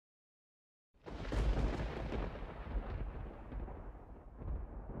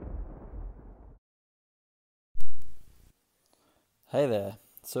Hey there.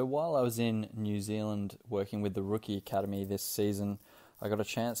 So while I was in New Zealand working with the Rookie Academy this season, I got a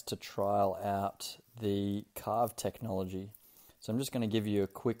chance to trial out the CARV technology. So I'm just going to give you a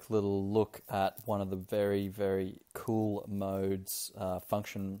quick little look at one of the very, very cool modes,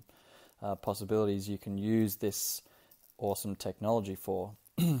 function possibilities you can use this awesome technology for.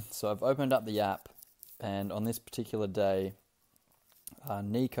 So I've opened up the app, and on this particular day,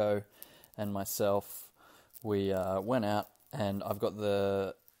 Nico and myself, we went out, and I've got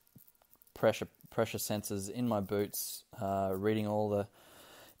the pressure sensors in my boots, reading all the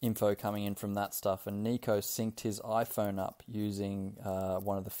info coming in from that stuff. And Nico synced his iPhone up using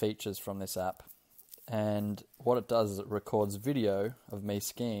one of the features from this app. And what it does is it records video of me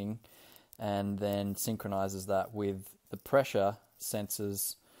skiing and then synchronizes that with the pressure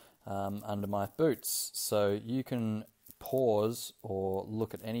sensors under my boots. So you can pause or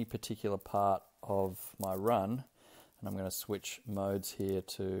look at any particular part of my run. And I'm going to switch modes here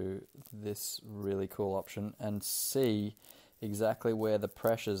to this really cool option and see exactly where the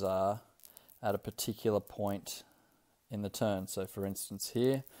pressures are at a particular point in the turn. So for instance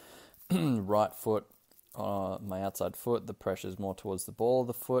here, right foot, my outside foot, the pressure is more towards the ball of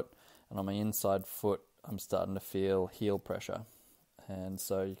the foot, and on my inside foot, I'm starting to feel heel pressure. And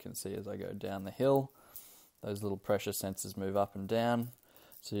so you can see as I go down the hill, those little pressure sensors move up and down.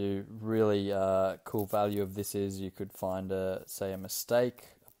 So really cool value of this is you could find a mistake,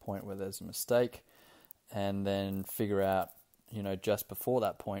 a point where there's a mistake, and then figure out, just before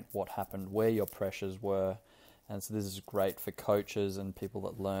that point what happened, where your pressures were. And so this is great for coaches and people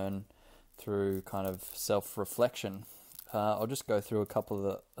that learn through kind of self-reflection. I'll just go through a couple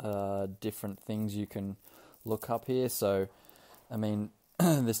of the different things you can look up here. So,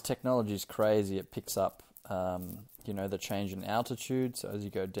 this technology is crazy. It picks up the change in altitude. So as you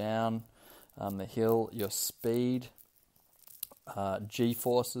go down the hill, your speed,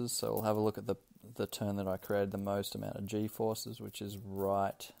 G-forces. So we'll have a look at the turn that I created the most amount of G-forces, which is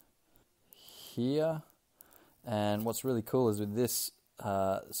right here. And what's really cool is with this,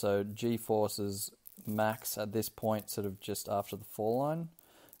 so G-forces max at this point, sort of just after the fall line,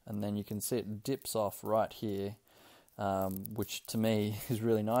 and then you can see it dips off right here, which to me is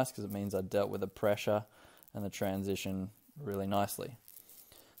really nice because it means I dealt with the pressure and the transition really nicely.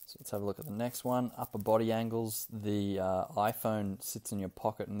 So let's have a look at the next one. Upper body angles. The iPhone sits in your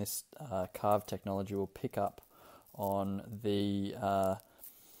pocket, and this CARV technology will pick up on the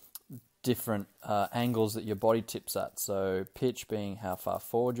different angles that your body tips at. So pitch being how far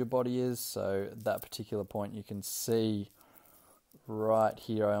forward your body is. So at that particular point, you can see right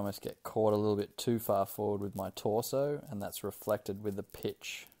here I almost get caught a little bit too far forward with my torso, and that's reflected with the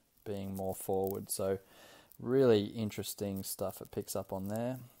pitch being more forward. So really interesting stuff it picks up on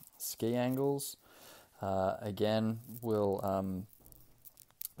there. Ski angles. Again, we'll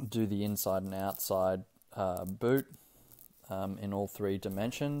do the inside and outside boot in all three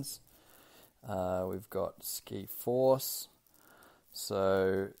dimensions. We've got ski force.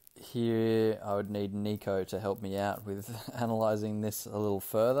 So here I would need Nico to help me out with analyzing this a little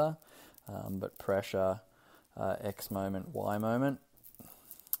further. But pressure, X moment, Y moment.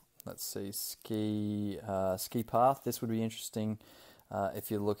 Let's see, ski path. This would be interesting if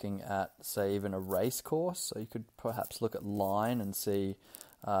you're looking at, say, even a race course. So you could perhaps look at line and see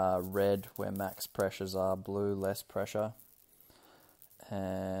red where max pressures are, blue less pressure.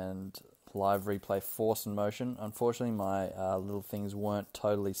 And live replay force and motion. Unfortunately, my little things weren't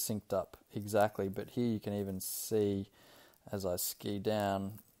totally synced up exactly, but here you can even see as I ski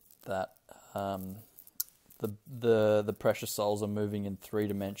down that the pressure soles are moving in 3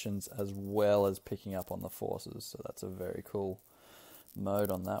 dimensions as well as picking up on the forces. So that's a very cool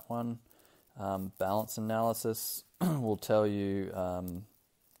mode on that one. Balance analysis will tell you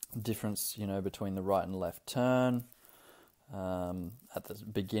difference, between the right and left turn at the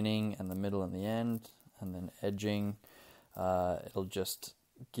beginning and the middle and the end, and then edging. It'll just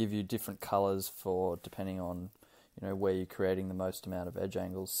give you different colors for depending on where you're creating the most amount of edge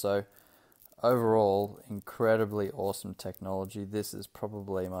angles. So overall, incredibly awesome technology. This is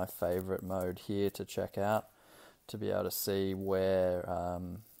probably my favorite mode here to check out, to be able to see where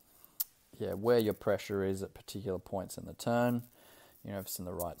your pressure is at particular points in the turn, if it's in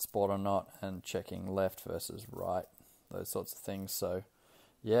the right spot or not, and checking left versus right, those sorts of things. So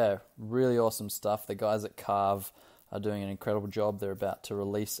yeah, really awesome stuff. The guys at CARV are doing an incredible job. They're about to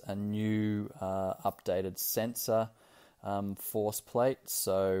release a new updated sensor force plate,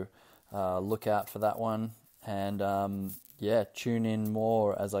 so look out for that one. And tune in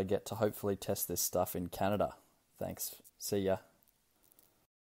more as I get to hopefully test this stuff in Canada. Thanks. See ya.